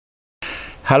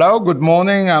Hello, good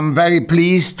morning. I'm very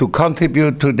pleased to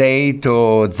contribute today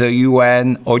to the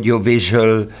UN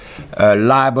Audiovisual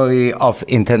Library of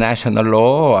International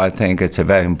Law. I think it's a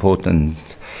very important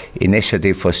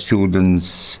initiative for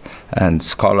students and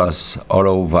scholars all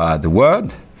over the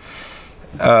world.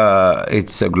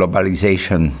 It's a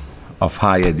globalization of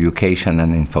higher education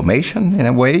and information in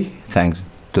a way, thanks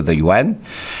to the UN.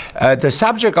 The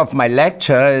subject of my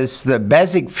lecture is the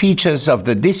basic features of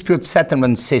the dispute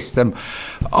settlement system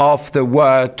of the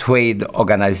World Trade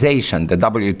Organization, the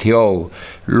WTO,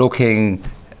 looking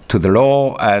to the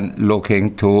law and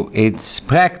looking to its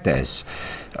practice.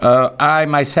 I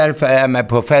myself am a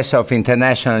professor of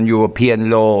international and European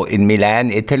law in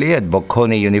Milan, Italy, at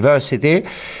Bocconi University.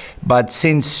 But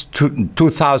since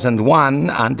 2001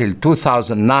 until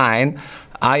 2009,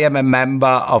 I am a member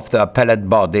of the appellate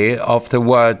body of the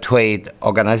World Trade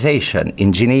Organization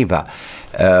in Geneva,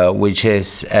 which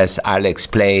is, as I'll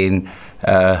explain,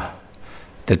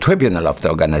 the tribunal of the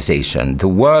organization, the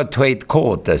World Trade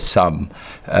Court, as some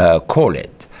call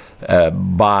it,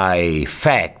 by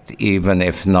fact, even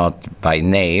if not by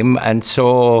name. And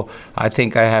so I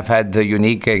think I have had the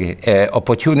unique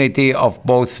opportunity of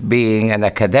both being an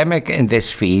academic in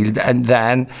this field and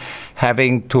then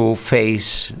having to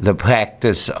face the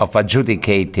practice of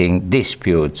adjudicating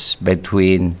disputes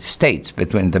between states,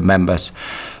 between the members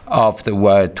of the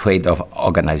World Trade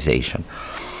Organization.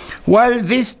 Well,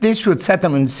 this dispute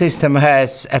settlement system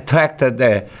has attracted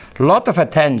a lot of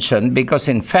attention because,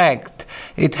 in fact,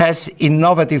 it has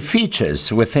innovative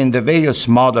features within the various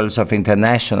models of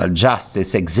international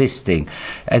justice existing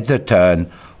at the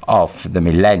turn of the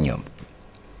millennium.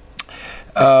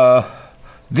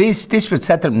 This dispute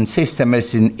settlement system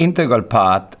is an integral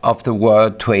part of the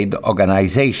World Trade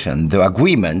Organization. The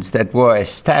agreements that were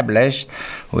established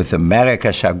with the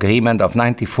Marrakesh Agreement of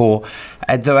 '94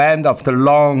 at the end of the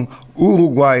long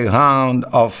Uruguay round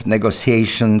of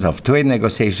negotiations, of trade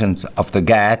negotiations of the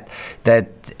GATT that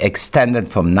extended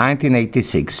from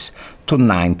 1986 to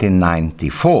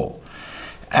 1994.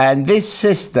 And this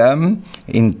system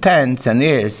intends and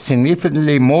is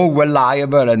significantly more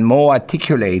reliable and more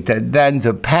articulated than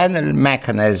the panel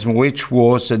mechanism, which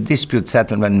was a dispute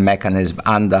settlement mechanism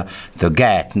under the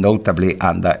GATT, notably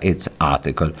under its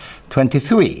Article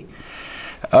 23.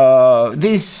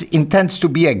 This intends to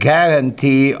be a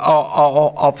guarantee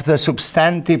of the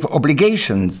substantive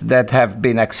obligations that have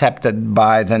been accepted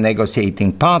by the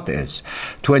negotiating parties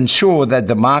to ensure that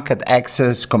the market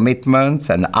access commitments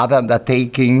and other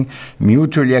undertaking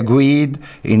mutually agreed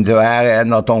in the area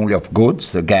not only of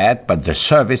goods, the GATT, but the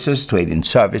services, trade in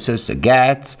services, the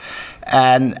GATTs,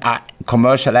 and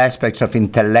commercial aspects of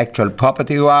intellectual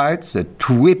property rights, the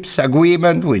TRIPS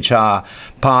agreement, which are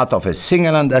part of a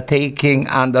single undertaking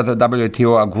under the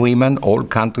WTO agreement. All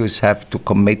countries have to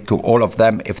commit to all of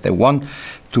them if they want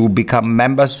to become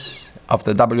members of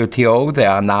the WTO. There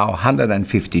are now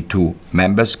 152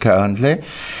 members currently.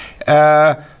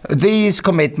 These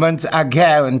commitments are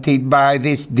guaranteed by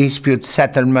this dispute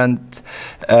settlement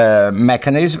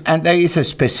mechanism, and there is a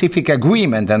specific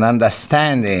agreement and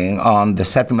understanding on the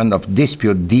settlement of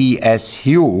dispute,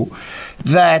 DSU,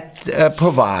 that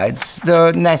provides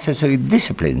the necessary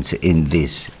disciplines in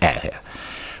this area.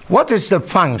 What is the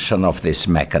function of this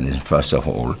mechanism, first of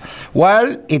all?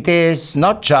 Well, it is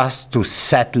not just to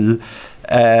settle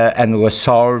and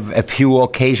resolve a few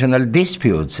occasional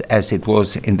disputes, as it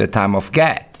was in the time of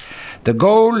GATT. The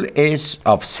goal is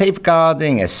of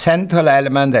safeguarding a central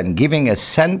element and giving a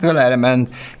central element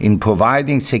in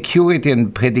providing security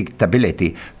and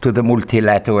predictability to the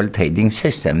multilateral trading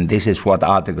system. This is what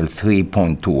Article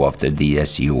 3.2 of the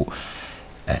DSU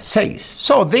says.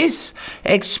 So this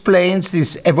explains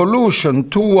this evolution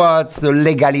towards the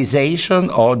legalization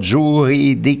or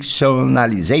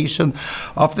jurisdictionalization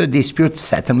of the dispute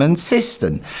settlement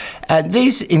system. And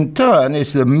this, in turn,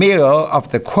 is the mirror of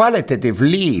the qualitative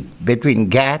leap between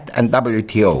GATT and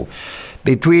WTO,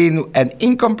 between an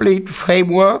incomplete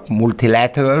framework,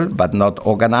 multilateral but not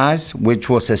organized, which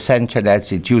was essentially,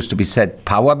 as it used to be said,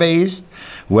 power-based,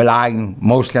 relying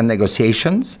mostly on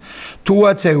negotiations,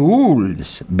 towards a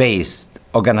rules-based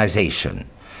organization,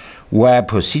 where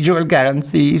procedural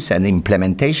guarantees and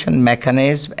implementation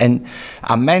mechanisms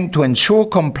are meant to ensure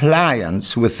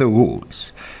compliance with the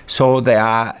rules, so they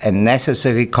are a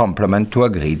necessary complement to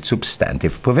agreed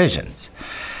substantive provisions.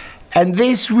 And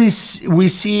this we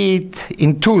see it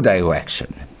in two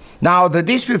directions. Now, the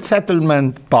dispute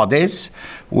settlement bodies,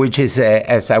 which is,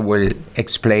 as I will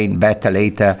explain better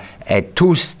later, a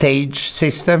two-stage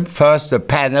system. First, the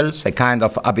panels, a kind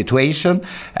of arbitration,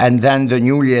 and then the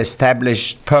newly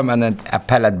established permanent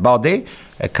appellate body,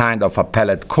 a kind of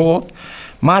appellate court,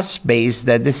 must base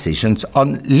their decisions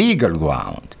on legal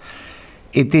ground.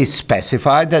 It is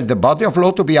specified that the body of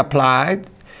law to be applied,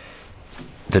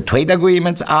 the trade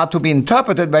agreements, are to be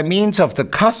interpreted by means of the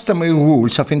customary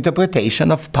rules of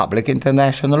interpretation of public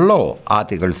international law,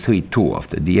 Article 3.2 of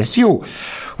the DSU,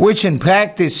 which in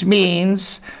practice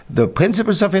means the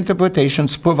principles of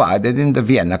interpretations provided in the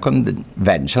Vienna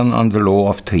Convention on the Law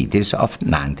of Treaties of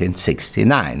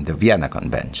 1969, the Vienna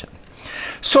Convention.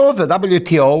 So the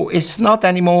WTO is not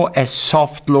anymore a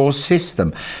soft law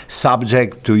system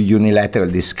subject to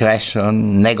unilateral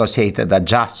discretion, negotiated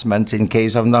adjustments in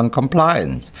case of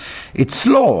non-compliance. It's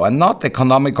law and not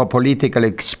economic or political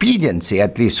expediency,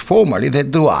 at least formally,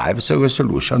 that drives a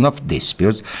resolution of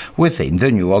disputes within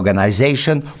the new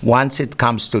organization once it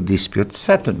comes to dispute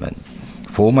settlement.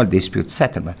 Formal dispute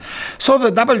settlement. So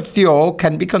the WTO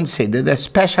can be considered a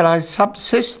specialized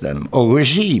subsystem or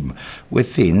regime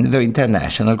within the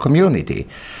international community,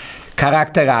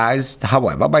 characterized,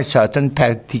 however, by certain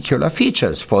particular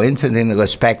features. For instance, in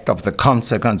respect of the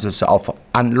consequences of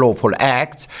unlawful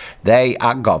acts, they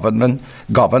are governed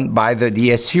by the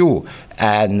DSU,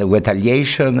 and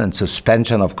retaliation and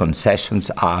suspension of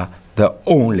concessions are the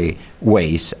only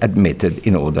ways admitted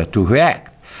in order to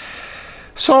react.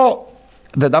 So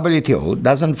the WTO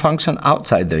doesn't function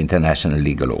outside the international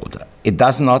legal order. It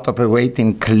does not operate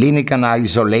in clinical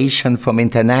isolation from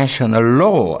international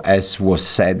law, as was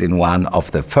said in one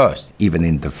of the first, even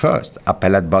in the first,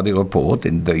 appellate body report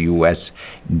in the U.S.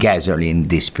 gasoline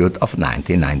dispute of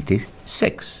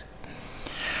 1996.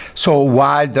 So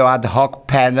while the ad hoc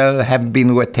panel have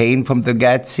been retained from the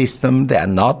GATT system, they are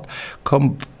not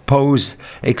composed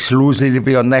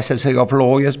exclusively or necessarily of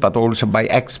lawyers, but also by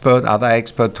other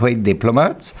expert trade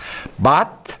diplomats.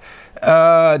 But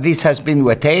this has been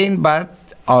retained, but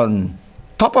on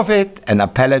top of it, an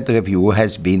appellate review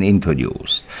has been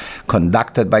introduced,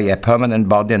 conducted by a permanent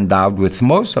body endowed with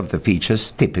most of the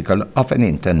features typical of an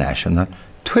international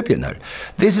tribunal.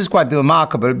 This is quite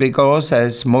remarkable because,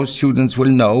 as most students will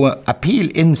know, appeal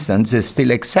instance is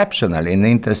still exceptional in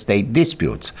interstate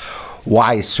disputes.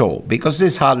 Why so? Because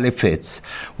this hardly fits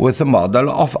with the model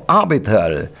of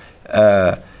arbitral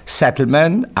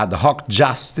settlement, ad hoc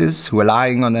justice,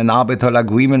 relying on an arbitral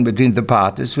agreement between the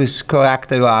parties, which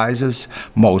characterizes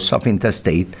most of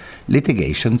interstate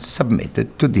litigations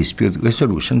submitted to dispute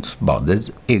resolution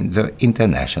bodies in the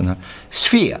international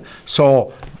sphere.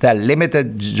 So the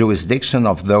limited jurisdiction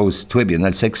of those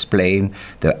tribunals explain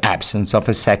the absence of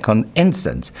a second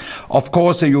instance. Of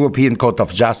course, the European Court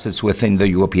of Justice within the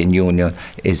European Union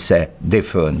is a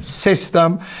different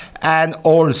system, and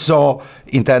also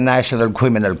international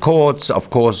criminal courts, of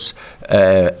course,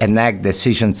 enact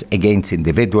decisions against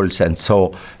individuals, and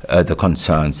so the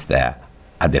concerns there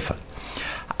are different.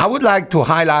 I would like to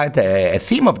highlight a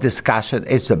theme of discussion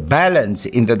is the balance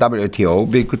in the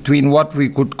WTO between what we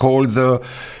could call the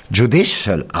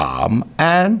judicial arm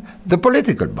and the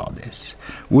political bodies,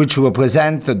 which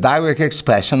represent the direct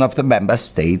expression of the member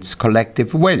states'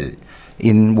 collective will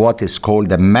in what is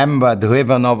called a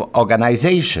member-driven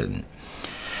organization.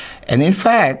 And in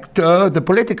fact, the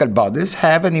political bodies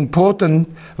have an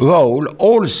important role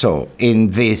also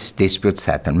in this dispute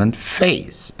settlement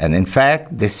phase. And in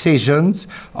fact, decisions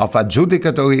of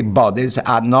adjudicatory bodies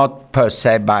are not per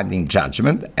se binding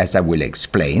judgment, as I will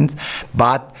explain,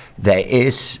 but there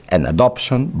is an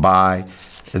adoption by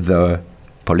the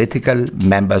political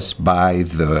members, by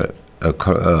the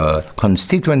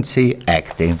constituency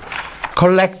acting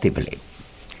collectively.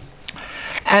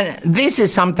 And this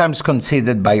is sometimes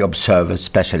considered by observers,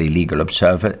 especially legal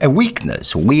observers, a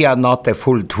weakness. We are not a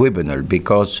full tribunal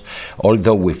because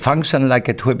although we function like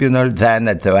a tribunal, then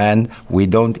at the end we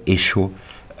don't issue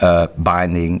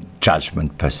binding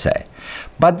judgment per se.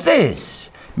 But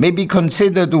this may be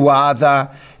considered rather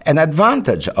an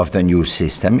advantage of the new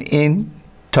system in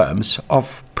terms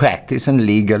of practice and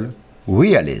legal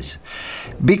realism,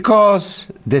 because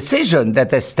decision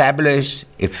that establish,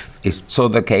 if is so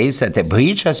the case, that a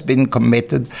breach has been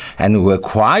committed and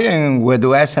requiring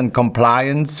redress and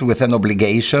compliance with an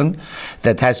obligation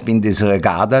that has been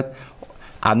disregarded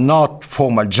are not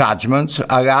formal judgments,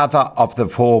 are rather of the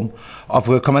form of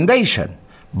recommendation.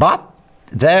 But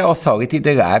their authority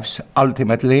derives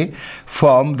ultimately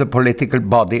from the political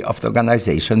body of the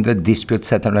organization, the dispute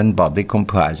settlement body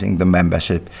comprising the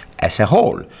membership as a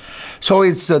whole. So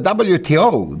it's the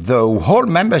WTO, the whole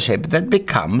membership, that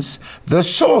becomes the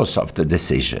source of the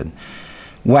decision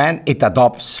when it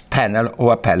adopts panel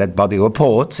or appellate body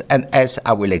reports, and as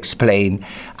I will explain,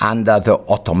 under the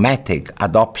automatic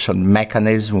adoption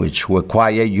mechanism which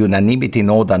require unanimity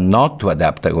in order not to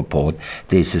adopt a report,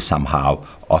 this is somehow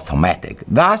automatic.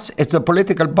 Thus, it's a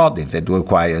political body that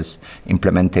requires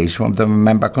implementation of the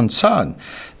member concerned.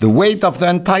 The weight of the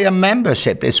entire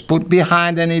membership is put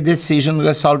behind any decision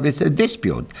resolving a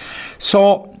dispute.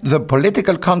 So the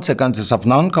political consequences of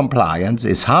non-compliance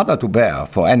is harder to bear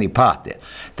for any party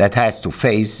that has to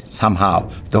face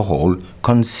somehow the whole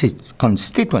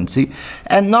constituency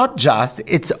and not just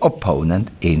its opponent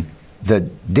in the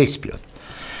dispute.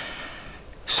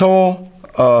 So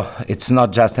it's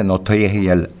not just a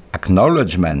notarial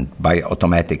acknowledgement by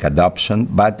automatic adoption,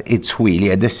 but it's really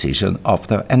a decision of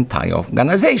the entire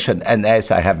organization. And as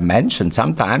I have mentioned,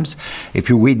 sometimes if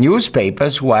you read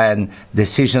newspapers when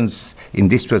decisions in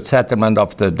dispute settlement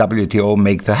of the WTO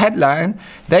make the headline,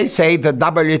 they say the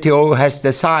WTO has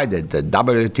decided, the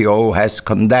WTO has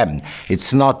condemned.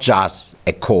 It's not just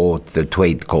a code, the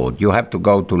trade code. You have to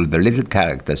go to the little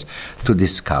characters to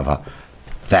discover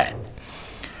that.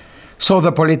 So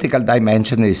the political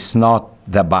dimension is not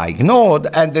thereby ignored,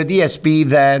 and the DSP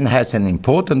then has an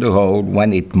important role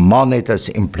when it monitors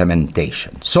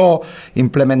implementation. So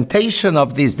implementation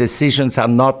of these decisions are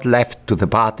not left to the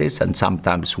parties, and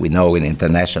sometimes we know in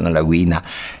international arena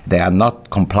they are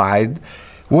not complied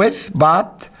with,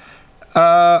 but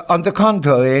on the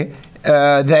contrary,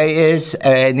 there is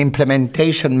an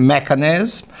implementation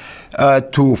mechanism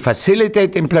to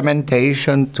facilitate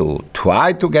implementation, to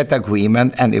try to get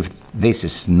agreement, and if this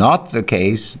is not the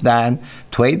case, then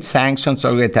trade sanctions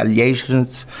or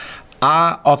retaliations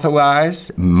are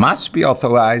authorized, must be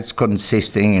authorized,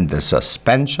 consisting in the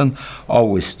suspension or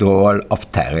withdrawal of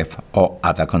tariff or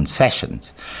other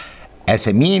concessions, as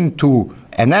a mean to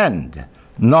an end,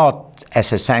 not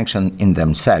as a sanction in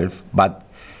themselves, but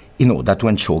in order to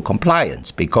ensure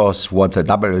compliance, because what the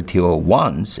WTO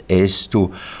wants is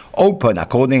to open,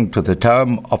 according to the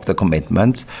term of the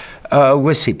commitments,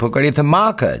 reciprocally the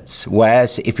markets.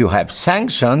 Whereas if you have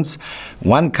sanctions,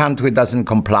 one country doesn't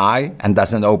comply and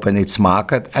doesn't open its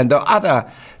market, and the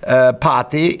other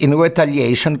party, in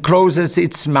retaliation, closes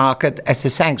its market as a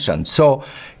sanction. So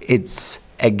it's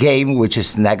a game which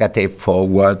is negative for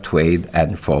world trade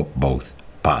and for both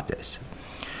parties.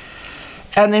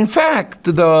 And in fact,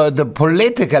 the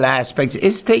political aspect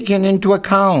is taken into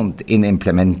account in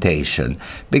implementation,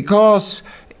 because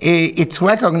it's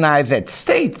recognized that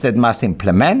states that must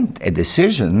implement a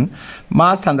decision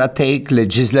must undertake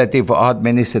legislative or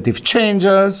administrative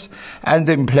changes, and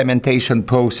the implementation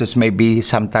process may be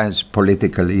sometimes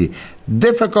politically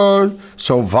difficult,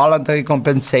 so voluntary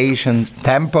compensation,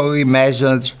 temporary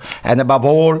measures, and above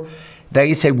all, there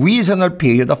is a reasonable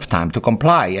period of time to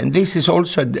comply. And this is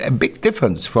also a big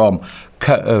difference from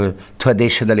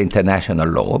traditional international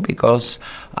law, because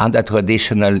under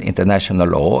traditional international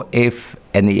law, if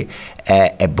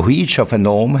a breach of a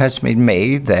norm has been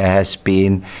made, there has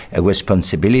been a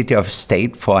responsibility of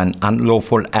state for an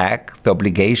unlawful act. The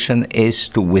obligation is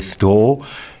to withdraw,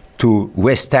 to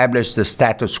reestablish the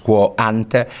status quo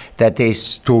ante, that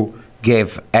is to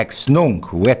give ex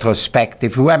nunc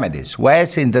retrospective remedies,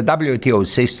 whereas in the WTO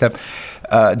system,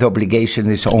 the obligation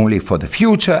is only for the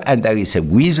future, and there is a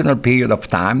reasonable period of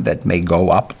time that may go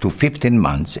up to 15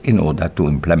 months in order to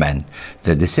implement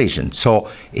the decision. So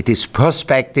it is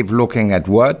prospective, looking at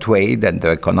world trade and the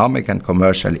economic and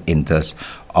commercial interests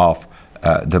of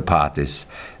the parties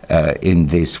in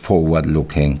this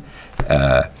forward-looking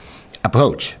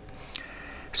approach.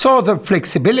 So the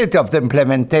flexibility of the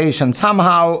implementation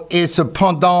somehow is a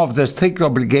pendant of the strict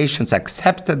obligations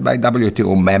accepted by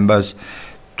WTO members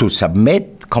to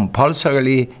submit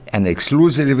compulsorily and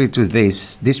exclusively to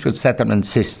this dispute settlement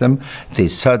system,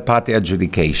 this third-party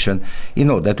adjudication, in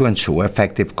order to ensure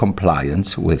effective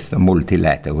compliance with the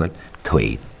multilateral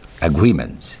trade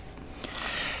agreements.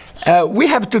 We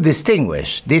have to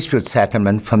distinguish dispute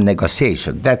settlement from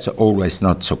negotiation. That's always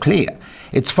not so clear.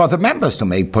 It's for the members to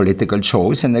make political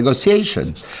choice and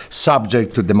negotiation,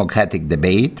 subject to democratic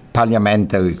debate,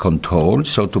 parliamentary control,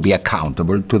 so to be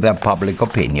accountable to their public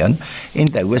opinion in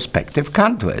their respective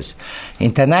countries.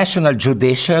 International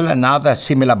judicial and other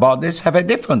similar bodies have a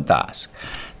different task.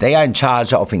 They are in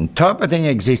charge of interpreting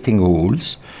existing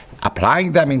rules,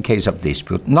 applying them in case of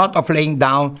dispute, not of laying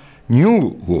down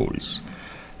new rules.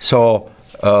 So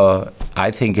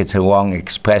I think it's a wrong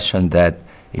expression that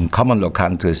in common law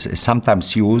countries is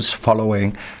sometimes used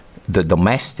following the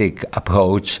domestic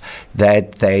approach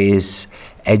that there is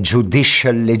a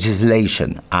judicial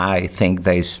legislation. I think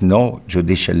there is no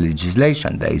judicial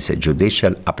legislation. There is a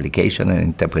judicial application and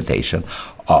interpretation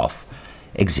of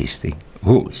existing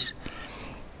rules.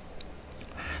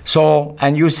 So,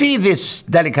 and you see this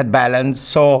delicate balance.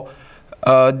 So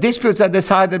Disputes are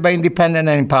decided by independent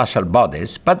and impartial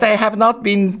bodies, but they have not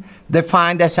been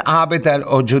defined as arbitral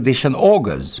or judicial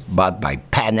organs, but by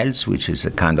panels, which is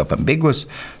a kind of ambiguous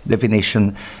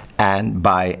definition, and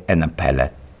by an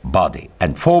appellate body.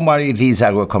 And formally, these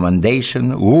are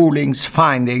recommendations, rulings,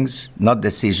 findings, not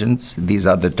decisions. These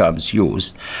are the terms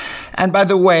used. And by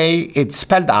the way, it's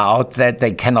spelled out that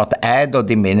they cannot add or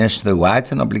diminish the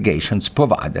rights and obligations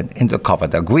provided in the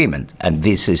covered agreement. And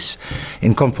this is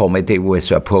in conformity with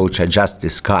the approach I just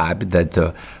described, that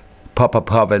the proper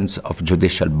province of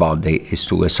judicial body is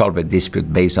to resolve a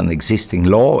dispute based on existing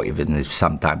law, even if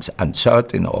sometimes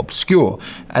uncertain or obscure,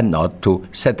 and not to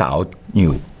set out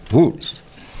new rules.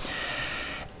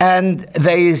 And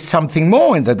there is something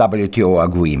more in the WTO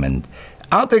agreement.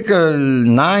 Article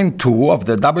 9.2 of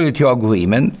the WTO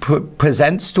agreement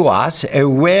presents to us a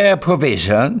rare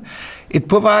provision. It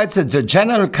provides that the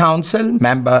General Council,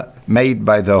 member made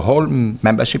by the whole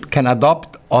membership, can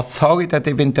adopt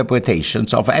authoritative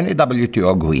interpretations of any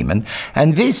WTO agreement,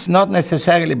 and this not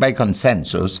necessarily by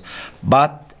consensus,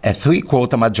 but a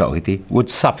three-quarter majority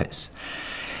would suffice.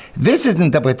 This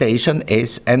interpretation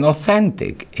is an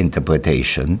authentic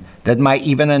interpretation that might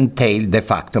even entail de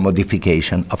facto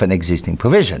modification of an existing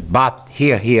provision. But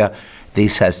here,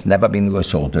 this has never been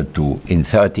resorted to in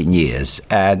 13 years,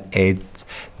 and it's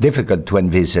difficult to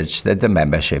envisage that the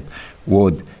membership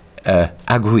would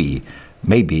agree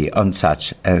maybe on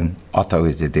such an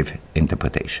authoritative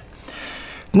interpretation.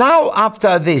 Now,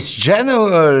 after this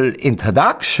general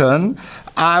introduction,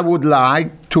 I would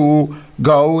like to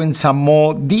go in some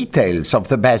more details of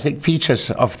the basic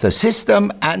features of the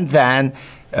system and then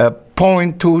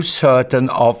point to certain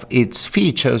of its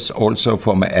features also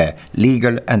from a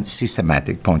legal and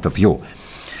systematic point of view.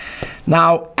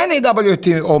 Now, any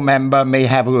WTO member may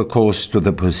have recourse to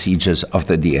the procedures of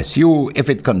the DSU if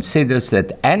it considers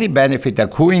that any benefit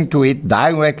accruing to it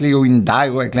directly or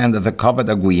indirectly under the covered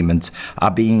agreements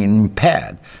are being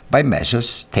impaired by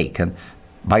measures taken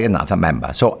by another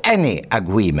member. So any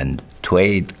agreement,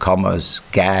 trade, commerce,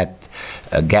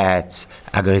 GATS,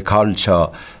 agriculture,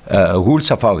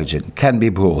 rules of origin, can be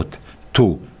brought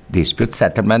to dispute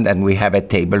settlement, and we have a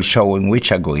table showing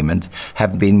which agreements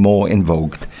have been more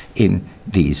invoked in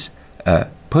these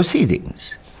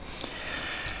proceedings.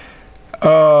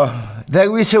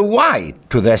 There is a right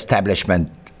to the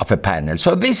establishment of a panel.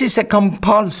 So this is a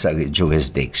compulsory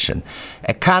jurisdiction.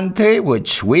 A country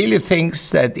which really thinks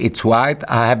that its rights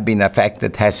have been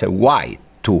affected has a right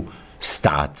to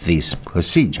start this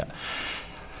procedure.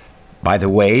 By the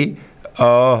way,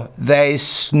 there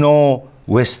is no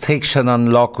restriction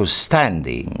on locus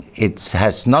standing. It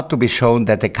has not to be shown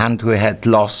that a country had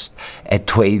lost an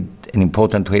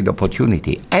important trade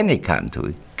opportunity. Any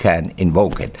country can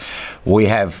invoke it. We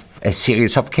have a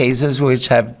series of cases which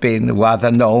have been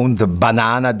rather known, the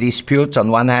banana disputes. On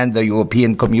one hand, the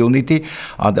European community.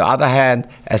 On the other hand,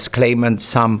 as claimants,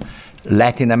 some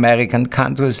Latin American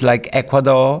countries like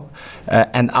Ecuador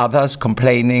and others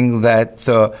complaining that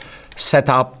the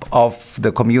setup of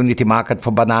the community market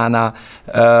for banana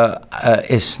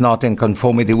is not in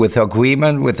conformity with the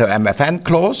agreement, with the MFN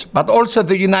clause, but also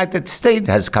the United States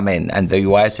has come in, and the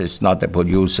US is not a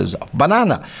producer of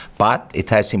banana, but it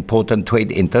has important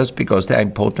trade interests because they are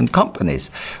important companies,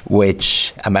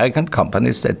 which American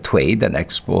companies that trade and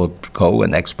go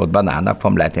and export banana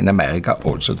from Latin America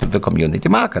also to the community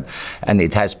market. And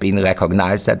it has been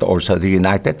recognized that also the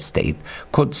United States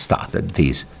could start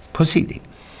this proceeding.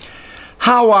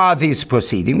 How are these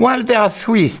proceedings? Well, there are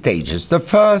three stages. The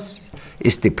first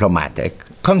is diplomatic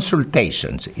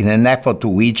consultations in an effort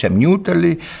to reach a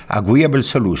mutually agreeable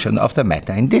solution of the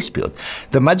matter in dispute.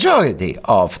 The majority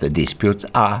of the disputes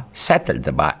are settled.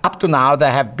 Up to now,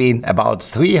 there have been about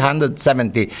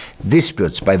 370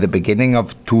 disputes by the beginning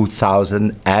of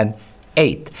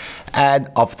 2008.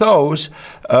 And of those,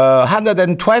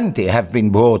 120 have been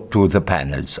brought to the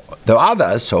panels. The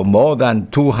others, so more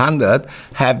than 200,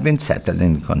 have been settled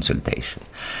in consultation.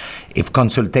 If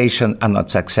consultations are not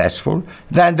successful,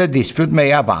 then the dispute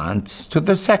may advance to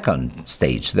the second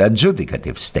stage, the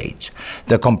adjudicative stage.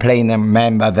 The complainant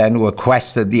member then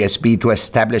requests the DSB to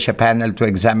establish a panel to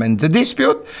examine the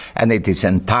dispute, and it is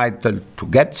entitled to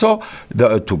get so.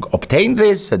 To obtain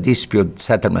this, the dispute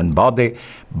settlement body,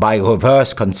 by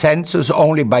reverse consensus,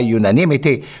 only by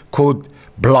unanimity, could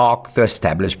block the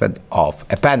establishment of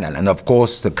a panel. And of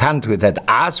course, the country that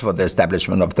asks for the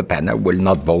establishment of the panel will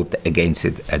not vote against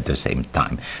it at the same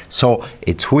time. So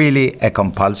it's really a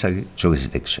compulsory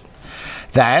jurisdiction.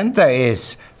 Then there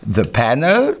is the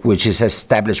panel, which is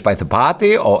established by the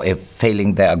party, or if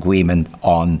failing the agreement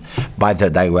by the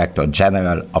Director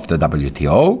General of the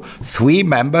WTO. 3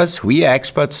 members, 3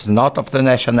 experts, not of the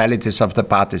nationalities of the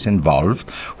parties involved,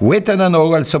 written and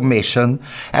oral submission,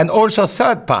 and also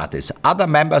third parties, other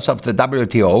members of the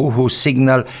WTO who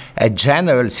signal a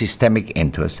general systemic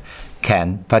interest,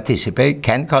 can participate,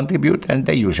 can contribute, and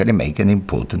they usually make an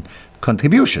important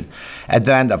contribution. At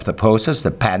the end of the process,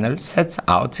 the panel sets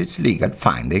out its legal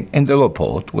finding in the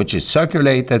report, which is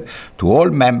circulated to all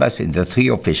members in the 3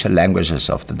 official languages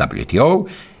of the WTO,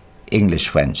 English,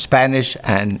 French, Spanish,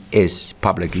 and is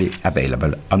publicly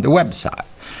available on the website.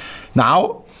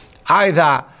 Now,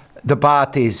 either the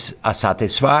parties are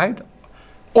satisfied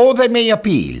or they may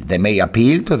appeal. They may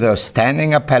appeal to the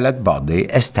standing appellate body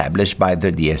established by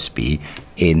the DSP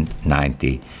in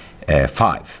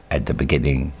 1995 at the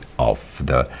beginning of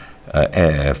the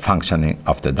functioning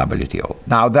of the WTO.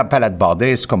 Now, the appellate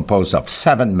body is composed of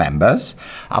 7 members,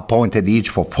 appointed each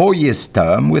for 4 years'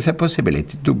 term, with a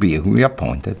possibility to be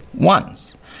reappointed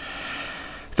once.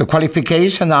 The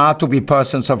qualifications are to be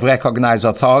persons of recognized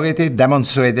authority,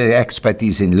 demonstrated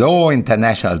expertise in law,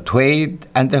 international trade,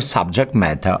 and the subject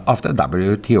matter of the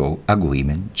WTO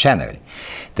agreement generally.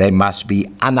 They must be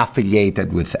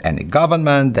unaffiliated with any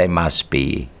government, they must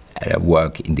be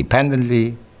work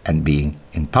independently, and being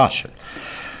impartial.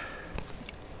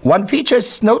 One feature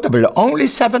is notable: only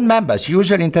 7 members.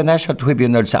 Usually international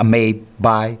tribunals are made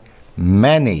by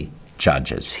many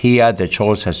judges. Here the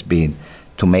choice has been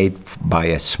to made by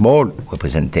a small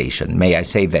representation. May I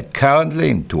say that currently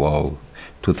in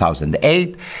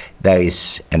 2008 there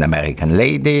is an American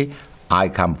lady. I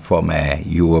come from a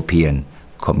European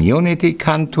community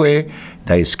country.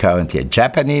 There is currently a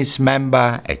Japanese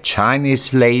member, a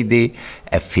Chinese lady,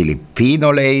 a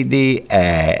Filipino lady,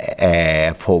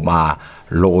 a former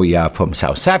lawyer from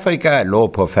South Africa, a law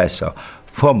professor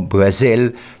from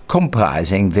Brazil,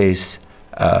 comprising this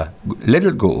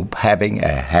little group having a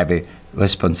heavy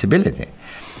responsibility.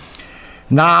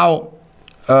 Now,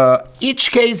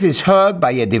 each case is heard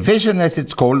by a division, as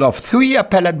it's called, of 3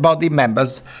 appellate body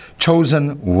members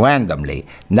chosen randomly.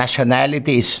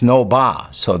 Nationality is no bar,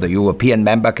 so the European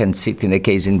member can sit in a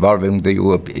case involving the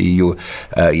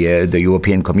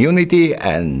European community,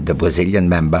 and the Brazilian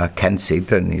member can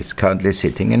sit and is currently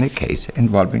sitting in a case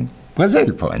involving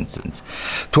Brazil, for instance.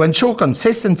 To ensure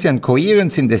consistency and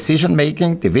coherence in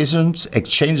decision-making, divisions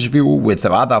exchange view with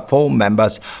the other 4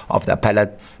 members of the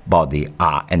appellate body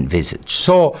are envisaged.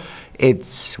 So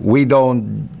we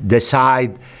don't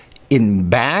decide in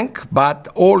bank, but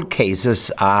all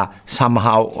cases are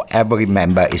somehow, every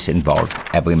member is involved.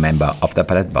 Every member of the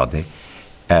appellate body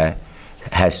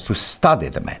has to study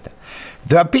the matter.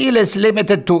 The appeal is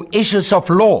limited to issues of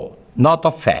law, not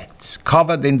of facts,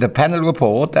 covered in the panel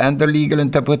report and the legal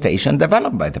interpretation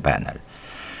developed by the panel.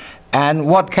 And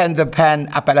what can the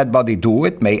appellate body do?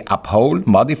 It may uphold,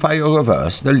 modify, or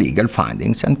reverse the legal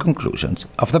findings and conclusions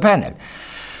of the panel.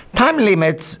 Time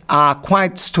limits are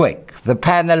quite strict. The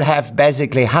panel have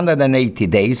basically 180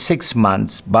 days, 6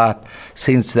 months, but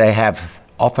since they have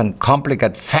often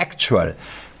complicated factual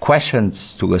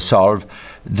questions to resolve,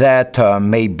 their term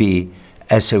may be,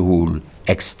 as a rule,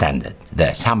 extended.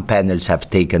 Some panels have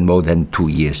taken more than 2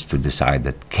 years to decide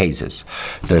the cases.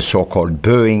 The so-called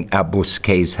Boeing-Airbus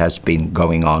case has been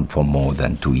going on for more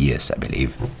than 2 years, I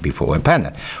believe, before a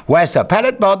panel. Whereas the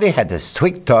appellate body had a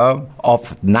strict term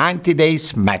of 90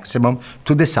 days maximum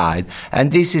to decide,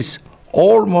 and this is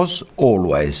almost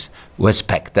always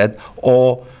respected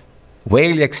or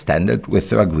rarely extended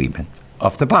with the agreement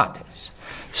of the parties.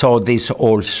 So this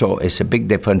also is a big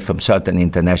difference from certain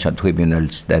international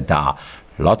tribunals that are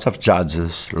lots of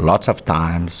judges, lots of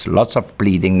times, lots of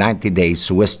pleading, 90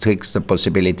 days restricts the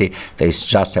possibility there's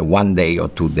just a 1-day or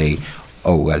 2-day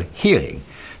oral hearing.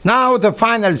 Now the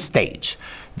final stage.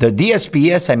 The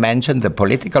DSP, as I mentioned, the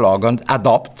political organ,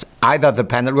 adopts either the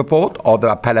panel report or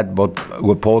the appellate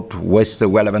report with the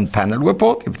relevant panel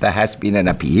report, if there has been an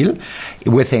appeal,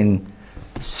 within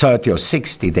 30 or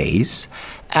 60 days,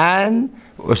 and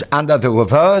under the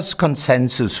reverse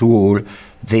consensus rule,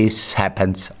 this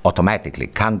happens automatically.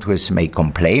 Countries may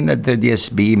complain at the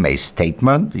DSB, may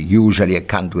statement. Usually a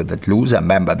country that loses, a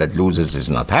member that loses is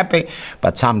not happy,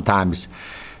 but sometimes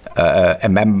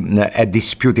a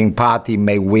disputing party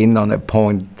may win on a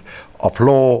point of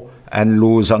law and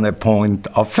lose on a point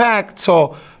of fact.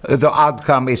 So the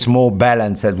outcome is more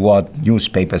balanced than what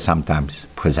newspapers sometimes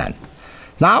present.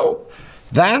 Now,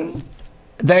 then,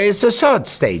 there is a third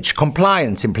stage,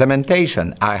 compliance,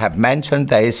 implementation. I have mentioned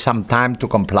there is some time to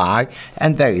comply,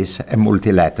 and there is a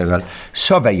multilateral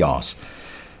surveillance.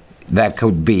 There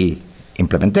could be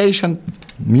implementation,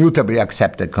 mutually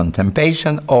accepted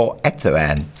contemplation, or at the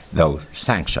end, those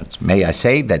sanctions. May I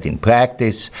say that in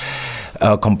practice,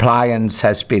 compliance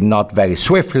has been not very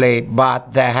swiftly,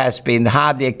 but there has been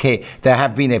there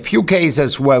have been a few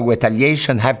cases where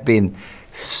retaliation have been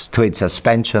street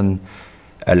suspension,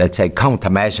 let's say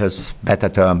countermeasures, better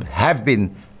term, have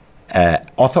been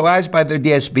authorized by the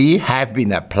DSB, have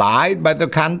been applied by the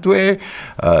country,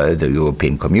 the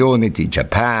European Community,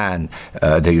 Japan,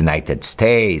 the United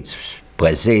States,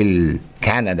 Brazil,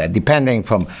 Canada, depending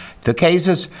from the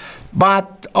cases.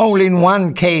 But only in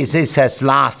one case this has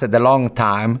lasted a long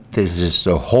time. This is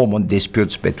the hormone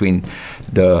disputes between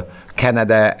the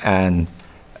Canada and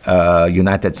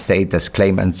United States as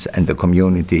claimants and the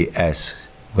community as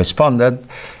respondent.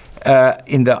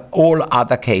 In all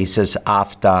other cases,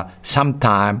 after some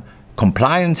time,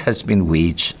 compliance has been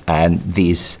reached and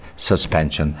these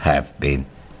suspensions have been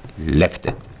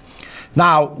lifted.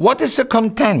 Now, what is the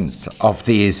content of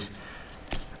these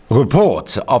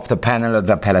reports of the panel of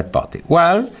the appellate body?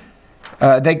 Well,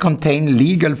 they contain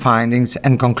legal findings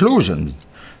and conclusions.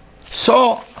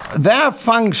 So their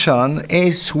function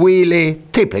is really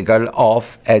typical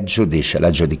of a judicial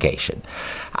adjudication.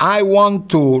 I want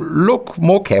to look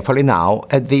more carefully now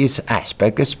at this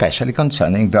aspect, especially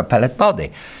concerning the appellate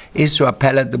body. Is the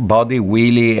appellate body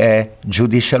really a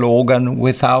judicial organ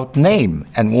without name?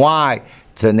 And why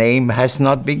the name has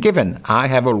not been given? I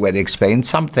have already explained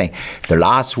something. The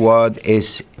last word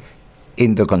is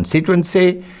in the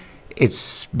constituency.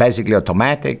 It's basically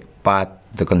automatic, but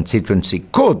the constituency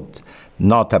could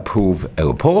not approve a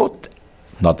report,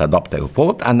 not adopt a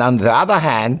report, and on the other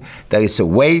hand, there is a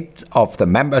weight of the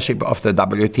membership of the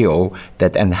WTO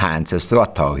that enhances the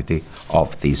authority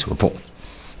of this report.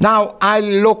 Now, I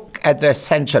look at the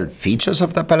essential features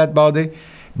of the appellate body,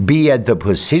 be at the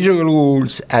procedural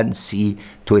rules, and see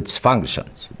to its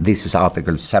functions. This is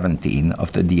Article 17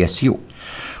 of the DSU.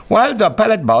 Well, the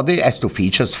appellate body, as to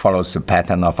features, follows the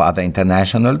pattern of other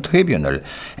international tribunal.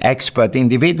 Expert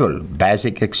individual,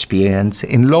 basic experience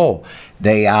in law.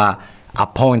 They are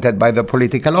appointed by the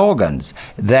political organs.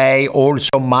 They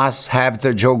also must have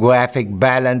the geographic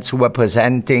balance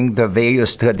representing the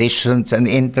various traditions and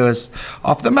interests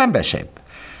of the membership.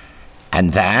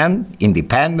 And then,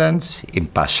 independence,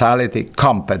 impartiality,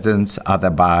 competence are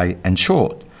thereby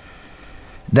ensured.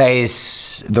 There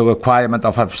is the requirement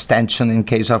of abstention in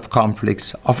case of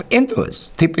conflicts of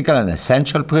interest, typical and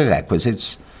essential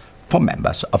prerequisites for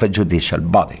members of a judicial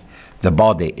body. The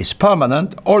body is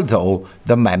permanent, although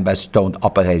the members don't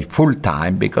operate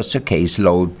full-time because the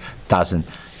caseload doesn't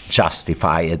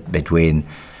justify it between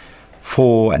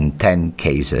 4 and 10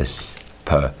 cases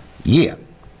per year.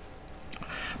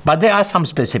 But there are some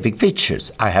specific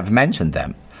features. I have mentioned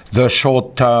them. The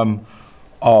short term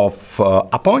of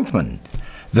appointment,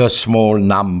 the small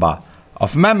number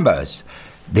of members,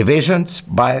 divisions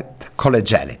by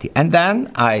collegiality. And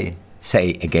then I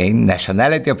say again,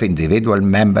 nationality of individual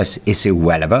members is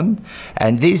irrelevant,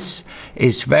 and this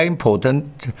is very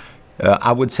important.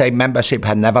 I would say membership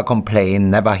had never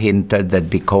complained, never hinted that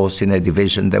because in a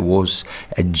division there was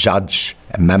a judge,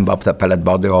 a member of the appellate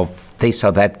body of this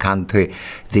or that country,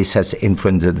 this has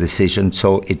influenced the decision.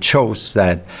 So it shows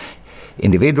that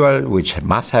individuals which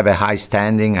must have a high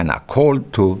standing and are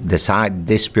called to decide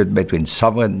dispute between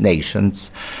sovereign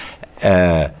nations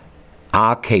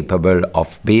are capable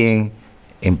of being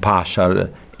impartial,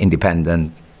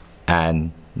 independent,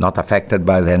 and not affected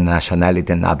by their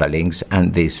nationality and other links,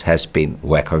 and this has been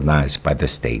recognized by the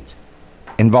states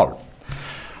involved.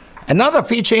 Another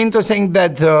feature interesting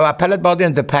that the appellate body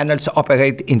and the panels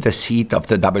operate in the seat of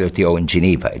the WTO in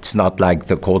Geneva. It's not like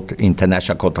the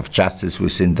International Court of Justice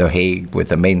within The Hague with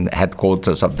the main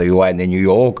headquarters of the UN in New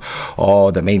York,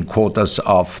 or the main quarters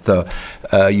of the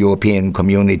European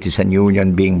Communities and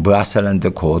Union being Brussels and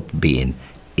the court being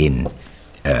in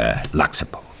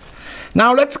Luxembourg.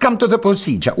 Now let's come to the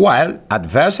procedure. Well,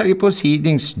 adversary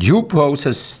proceedings, due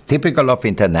process typical of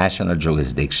international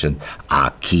jurisdiction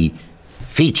are key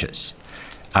features.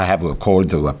 I have recalled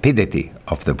the rapidity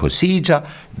of the procedure,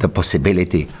 the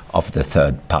possibility of the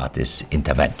third party's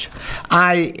intervention.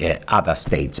 Other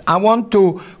states. I want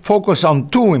to focus on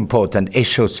two important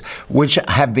issues which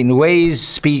have been raised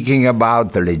speaking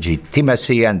about the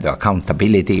legitimacy and the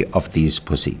accountability of these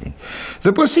proceedings.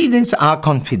 The proceedings are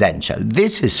confidential.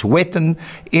 This is written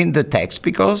in the text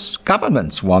because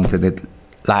governments wanted it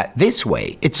like this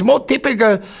way. It's more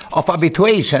typical of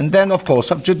arbitration than, of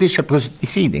course, of judicial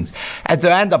proceedings. At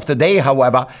the end of the day,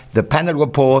 however, the panel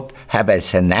report has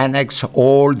as an annex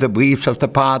all the briefs of the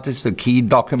parties, the key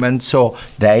documents, so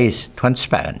there is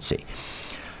transparency.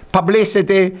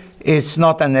 Publicity is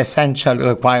not an essential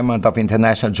requirement of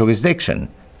international jurisdiction.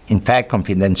 In fact,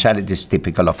 confidentiality is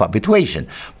typical of arbitration.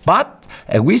 But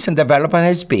a recent development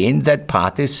has been that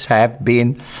parties have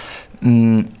been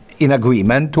in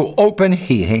agreement to open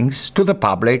hearings to the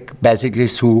public, basically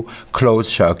through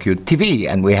closed-circuit TV.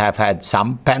 And we have had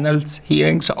some panels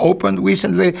hearings opened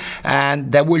recently,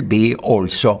 and there will be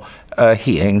also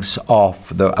hearings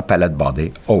of the appellate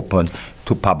body open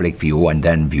to public view and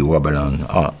then viewable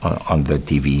on the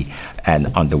TV and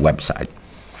on the website.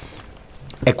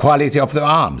 Equality of the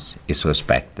arms is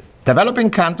respected. Developing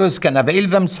countries can avail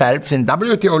themselves in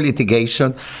WTO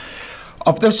litigation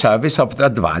of the service of the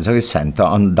Advisory Center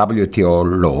on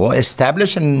WTO Law,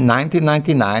 established in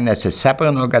 1999 as a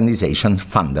separate organization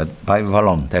funded by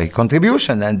voluntary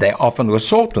contribution, and they often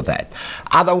resort to that.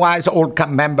 Otherwise, all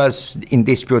members in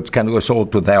disputes can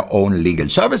resort to their own legal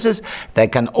services. They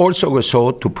can also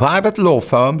resort to private law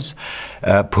firms,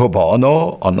 pro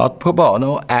bono or not pro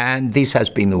bono, and this has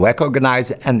been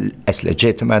recognized and as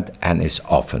legitimate and is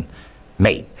often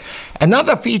made.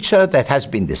 Another feature that has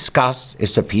been discussed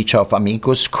is the feature of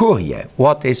amicus curiae.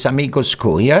 What is amicus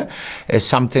curiae? It's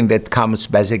something that comes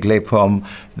basically from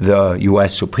the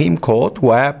US Supreme Court,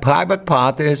 where private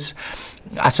parties,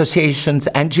 associations,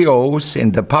 NGOs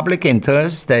in the public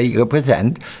interest they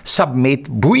represent submit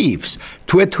briefs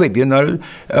to a tribunal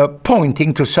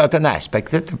pointing to certain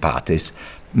aspects that the parties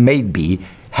maybe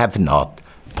have not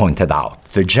pointed out.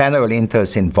 The general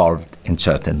interest involved in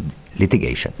certain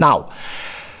litigation. Now,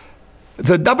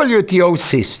 the WTO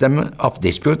system of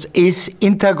disputes is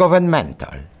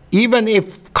intergovernmental. Even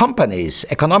if companies,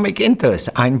 economic interests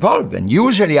are involved, and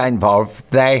usually are involved,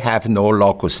 they have no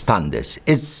locus standi.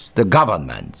 It's the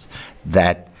governments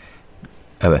that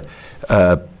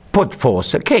put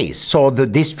forth a case. So the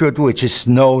dispute which is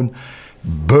known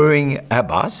Boeing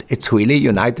Airbus, it's really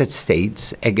United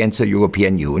States against the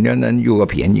European Union and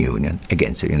European Union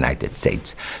against the United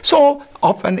States. So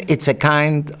often it's a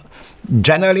kind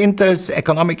general interest,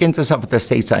 economic interests of the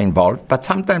states are involved, but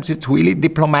sometimes it's really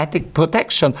diplomatic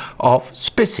protection of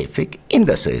specific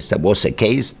industries. There was a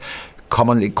case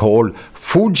commonly called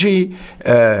Fuji,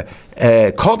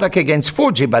 Kodak against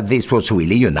Fuji, but this was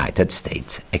really United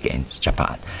States against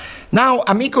Japan. Now,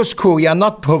 amicus curiae are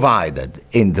not provided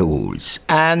in the rules,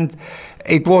 and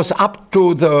it was up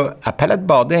to the appellate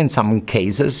body in some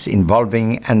cases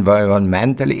involving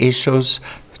environmental issues,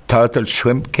 turtle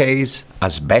shrimp case,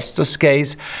 asbestos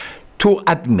case, to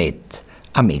admit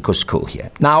amicus curiae.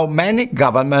 Now, many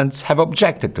governments have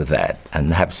objected to that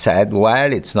and have said,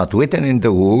 well, it's not written in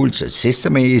the rules, the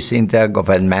system is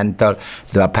intergovernmental,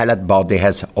 the appellate body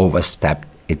has overstepped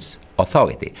its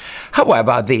authority.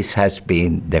 However, this has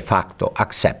been de facto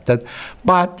accepted,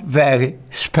 but very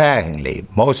sparingly.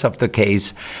 Most of the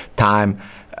time,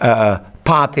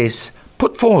 parties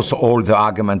put forth all the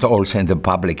argument also in the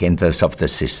public interest of the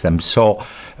system. So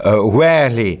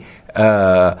rarely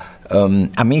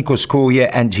amicus curiae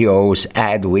NGOs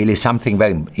add really something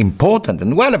very important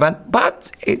and relevant,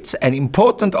 but it's an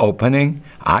important opening,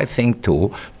 I think,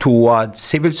 too, towards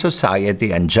civil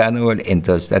society and general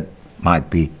interests that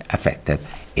might be affected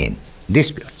in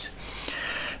disputes.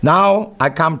 Now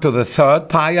I come to the third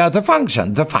tier, the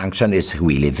function. The function is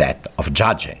really that of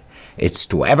judging. It's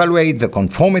to evaluate the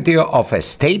conformity of a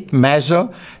state measure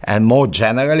and more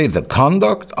generally the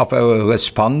conduct of a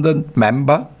respondent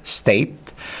member state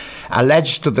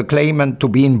alleged to the claimant to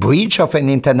be in breach of an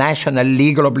international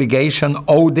legal obligation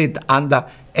owed it under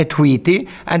a treaty,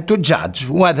 and to judge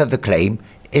whether the claim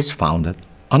is founded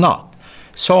or not.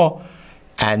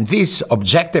 And this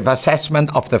objective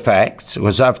assessment of the facts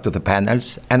reserved to the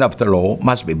panels and of the law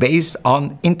must be based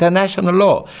on international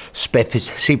law,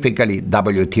 specifically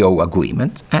WTO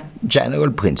agreements and general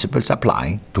principles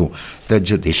applying to the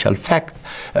judicial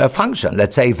function.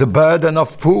 Let's say the burden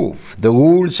of proof, the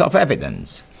rules of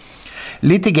evidence.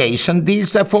 Litigation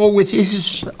deals therefore with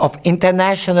issues of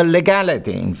international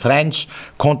legality, in French,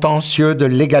 contentieux de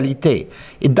légalité.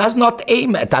 It does not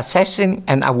aim at assessing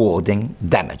and awarding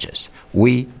damages.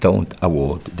 We don't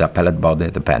award, the appellate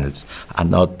body, the panels,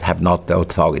 have not the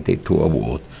authority to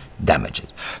award damages.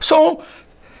 So,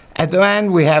 at the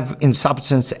end, we have, in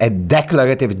substance, a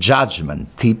declarative judgment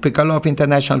typical of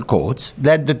international courts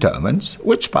that determines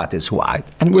which part is right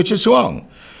and which is wrong,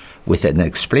 with an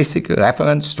explicit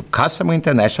reference to customary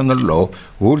international law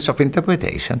rules of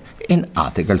interpretation in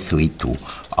Article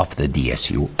 3.2 of the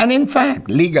DSU. And in fact,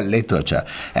 legal literature,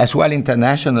 as well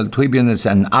international tribunals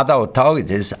and other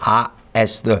authorities,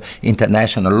 as the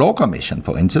International Law Commission,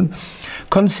 for instance,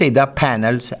 consider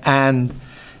panels and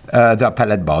the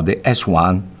appellate body as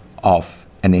one of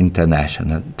an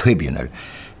international tribunal.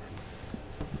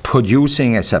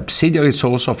 producing a subsidiary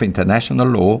source of international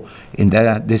law in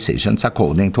their decisions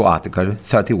according to Article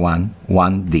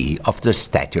 31(1)(d) of the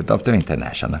Statute of the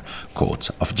International Courts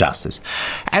of Justice.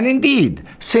 And indeed,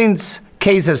 since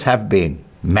cases have been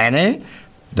many,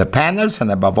 the panels,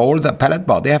 and above all the appellate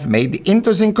body, have made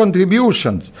interesting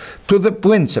contributions to the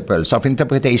principles of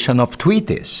interpretation of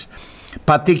treaties,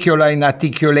 particularly in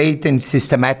articulating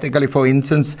systematically, for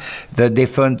instance, the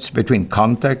difference between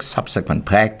context, subsequent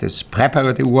practice,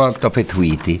 preparatory work of a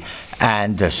treaty,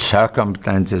 and the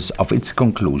circumstances of its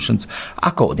conclusions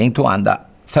according to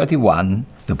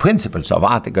the principles of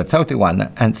Article 31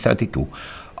 and 32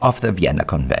 of the Vienna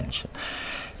Convention.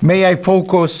 May I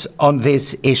focus on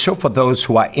this issue for those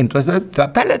who are interested? The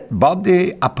appellate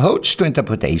body approach to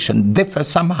interpretation differs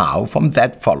somehow from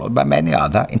that followed by many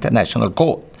other international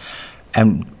courts.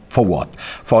 And for what?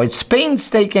 For its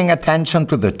painstaking attention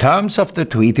to the terms of the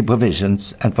treaty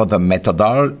provisions and for the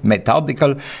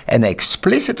methodical and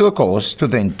explicit recourse to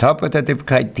the interpretative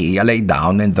criteria laid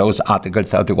down in those Articles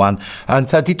 31 and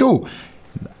 32.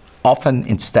 Often,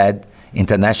 instead,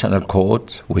 international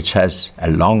court, which has a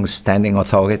long-standing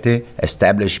authority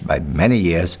established by many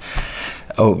years,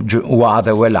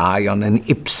 rather rely on an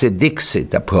ipse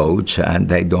dixit approach, and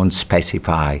they don't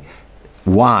specify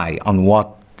why, on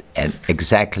what and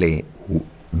exactly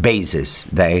basis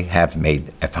they have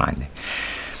made a finding.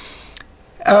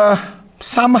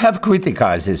 Some have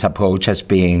criticized this approach as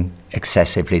being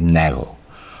excessively narrow.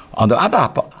 On the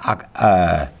other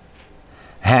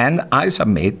hand, I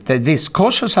submit that this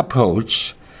cautious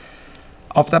approach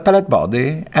of the appellate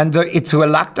body and its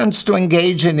reluctance to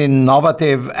engage in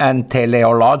innovative and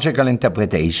teleological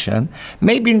interpretation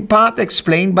may be in part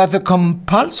explained by the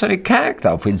compulsory character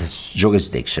of its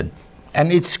jurisdiction and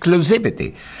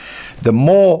exclusivity. The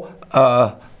more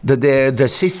the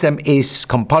system is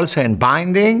compulsory and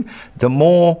binding, the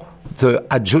more the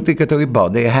adjudicatory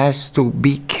body has to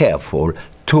be careful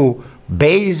to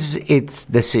base its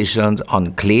decisions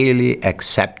on clearly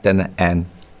accepted and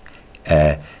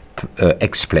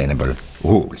explainable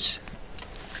rules.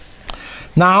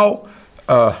 Now,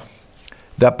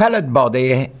 the appellate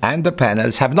body and the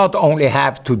panels have not only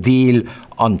have to deal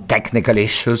on technical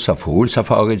issues of rules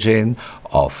of origin,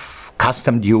 of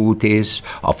custom duties,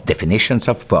 of definitions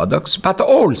of products, but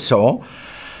also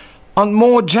on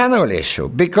more general issue,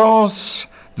 because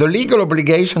the legal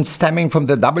obligation stemming from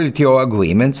the WTO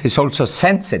agreements is also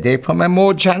sensitive from a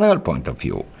more general point of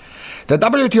view. The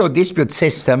WTO dispute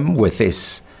system, with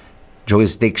its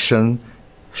jurisdiction,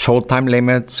 short time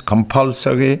limits,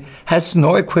 compulsory, has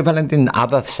no equivalent in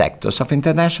other sectors of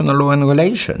international law and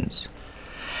relations.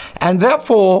 And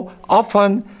therefore,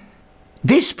 often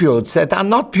disputes that are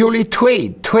not purely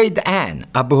trade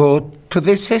are brought to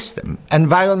this system.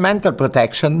 Environmental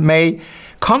protection may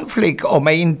conflict or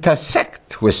may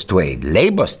intersect with trade.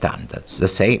 Labor standards, the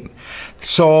same.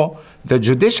 So the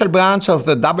judicial branch of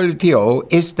the WTO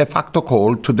is de facto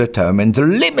called to determine the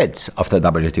limits of the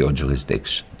WTO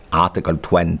jurisdiction. Article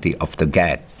 20 of the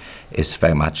GATT is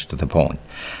very much to the point.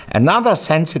 Another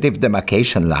sensitive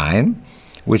demarcation line,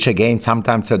 which again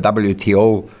sometimes the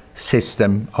WTO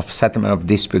system of settlement of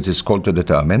disputes is called to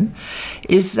determine,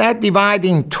 is that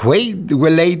dividing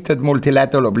trade-related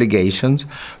multilateral obligations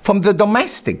from the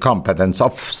domestic competence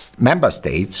of member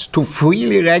states to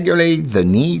freely regulate the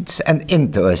needs and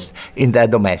interests in their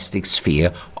domestic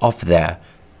sphere of their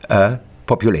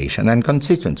population and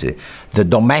constituency, the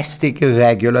domestic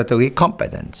regulatory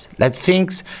competence. Let's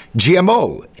think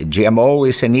GMO. GMO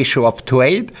is an issue of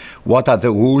trade. What are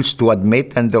the rules to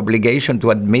admit and the obligation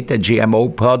to admit a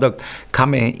GMO product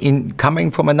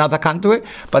coming from another country?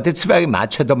 But it's very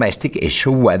much a domestic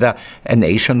issue, whether a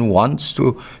nation wants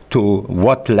to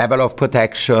what level of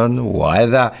protection,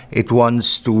 whether it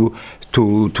wants to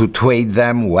trade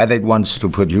them, whether it wants to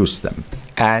produce them.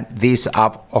 And these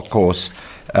are, of course,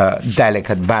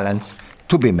 delicate balance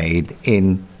to be made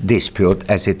in dispute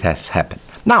as it has happened.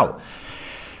 Now,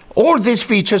 all these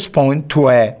features point to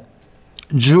a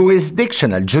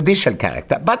judicial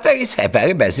character, but there is a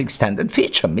very basic standard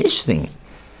feature missing,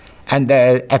 and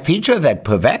a feature that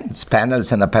prevents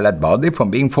panels and appellate body from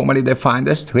being formally defined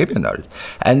as tribunals.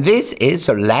 And this is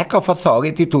a lack of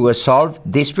authority to resolve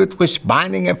dispute with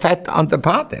binding effect on the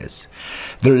parties.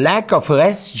 The lack of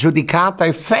res judicata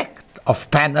effect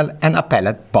of panel and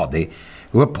appellate body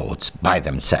reports by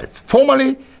themselves.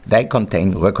 Formally, they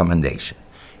contain recommendation.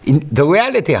 In the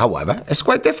reality, however, is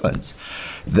quite different.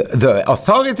 The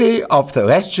authority of the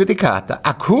res judicata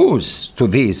accrues to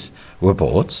these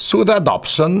reports through the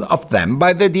adoption of them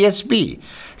by the DSB.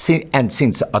 And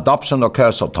since adoption